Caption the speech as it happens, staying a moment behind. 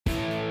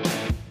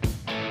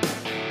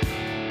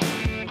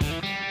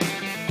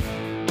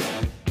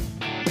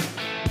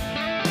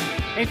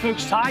Hey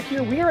folks, Todd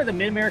here. We are at the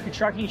Mid-American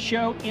Trucking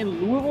Show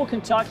in Louisville,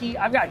 Kentucky.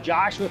 I've got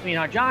Josh with me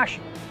now. Josh,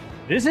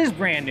 this is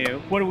brand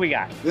new. What do we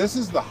got? This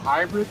is the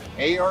hybrid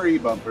ARE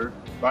bumper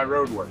by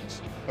Roadworks.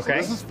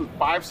 Okay. So this is for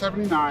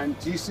 579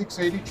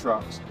 T680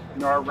 trucks.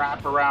 You know, our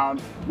wraparound,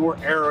 more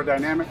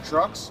aerodynamic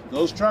trucks.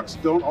 Those trucks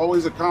don't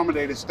always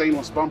accommodate a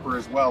stainless bumper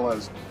as well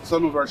as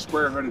some of our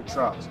square hooded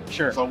trucks.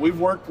 Sure. So we've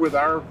worked with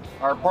our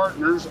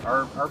partners,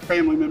 our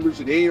family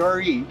members at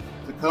ARE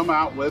to come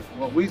out with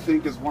what we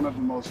think is one of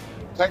the most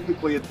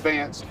technically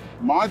advanced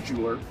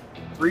modular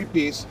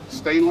three-piece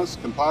stainless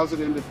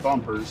composite-ended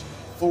bumpers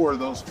for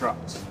those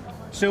trucks.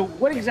 So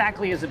what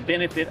exactly is the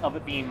benefit of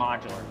it being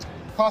modular?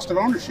 Cost of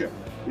ownership.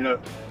 You know,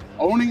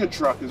 owning a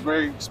truck is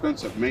very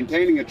expensive.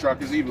 Maintaining a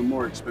truck is even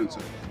more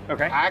expensive.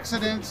 Okay.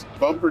 Accidents,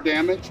 bumper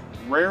damage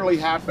rarely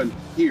happen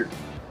here,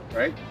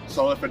 right?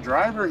 So if a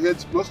driver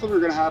hits, most of them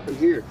are going to happen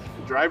here.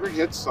 The driver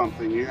hits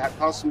something, you have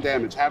caused some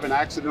damage, have an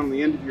accident on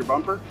the end of your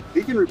bumper,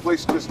 he can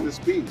replace just this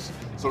piece.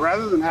 So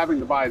rather than having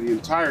to buy the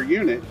entire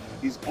unit,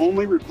 he's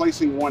only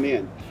replacing one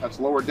end.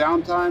 That's lower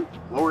downtime,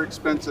 lower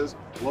expenses,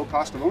 low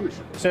cost of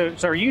ownership. So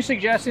are you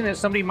suggesting that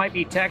somebody might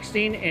be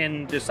texting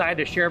and decide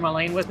to share my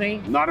lane with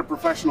me? Not a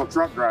professional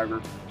truck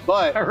driver,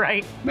 but All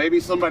right. maybe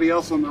somebody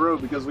else on the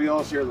road because we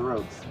all share the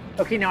roads.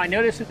 Okay, now I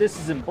noticed that this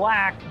is in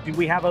black. Do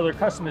we have other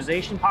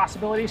customization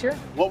possibilities here?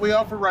 What we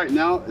offer right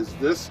now is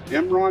this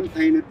Imron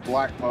painted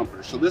black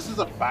bumper. So this is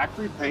a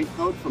factory paint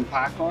code from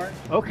PACCAR.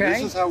 Okay.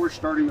 This is how we're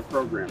starting the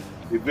program.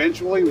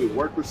 Eventually, we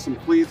work with some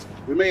fleets.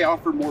 We may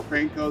offer more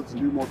paint codes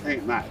and do more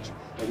paint match.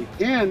 But we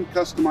can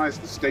customize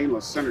the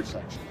stainless center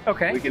section.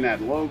 Okay. We can add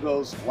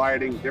logos,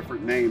 lighting,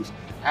 different names.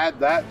 Add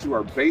that to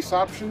our base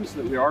options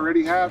that we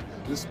already have.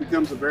 This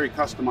becomes a very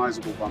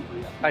customizable bumper.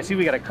 I see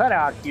we got a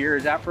cutout here.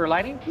 Is that for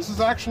lighting? This is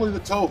actually the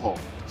tow hole.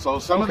 So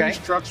some Okay. of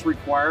these trucks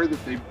require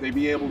that they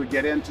be able to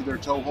get into their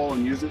tow hole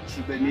and use it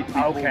should they need to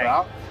be pulled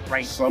out.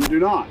 Right. Some do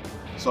not.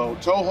 So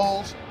tow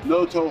holes,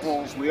 no tow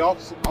holes. We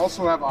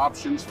also have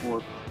options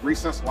for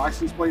recessed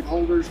license plate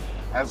holders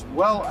as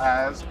well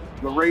as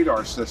the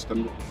radar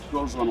system that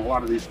goes on a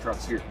lot of these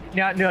trucks here.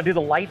 Now, do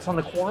the lights on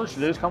the corners, do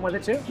those come with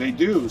it too? They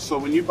do. So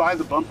when you buy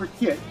the bumper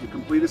kit, the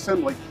complete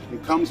assembly,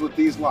 it comes with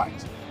these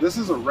lights. This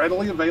is a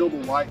readily available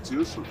light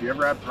too, so if you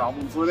ever have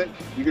problems with it,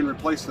 you can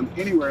replace them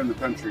anywhere in the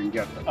country and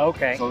get them.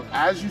 Okay. So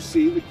as you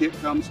see, the kit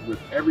comes with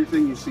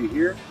everything you see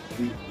here.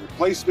 The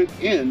replacement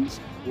ends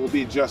will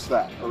be just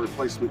that, a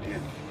replacement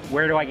end.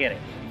 Where do I get it?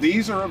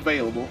 These are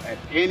available at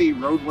any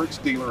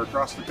Roadworks dealer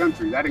across the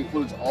country. That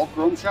includes all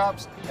chrome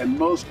shops and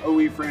most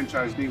OE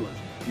franchise dealers.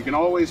 You can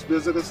always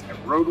visit us at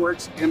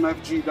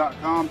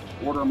roadworksmfg.com,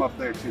 order them up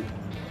there too.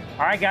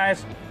 All right,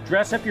 guys,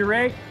 dress up your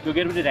rig, go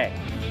get them today.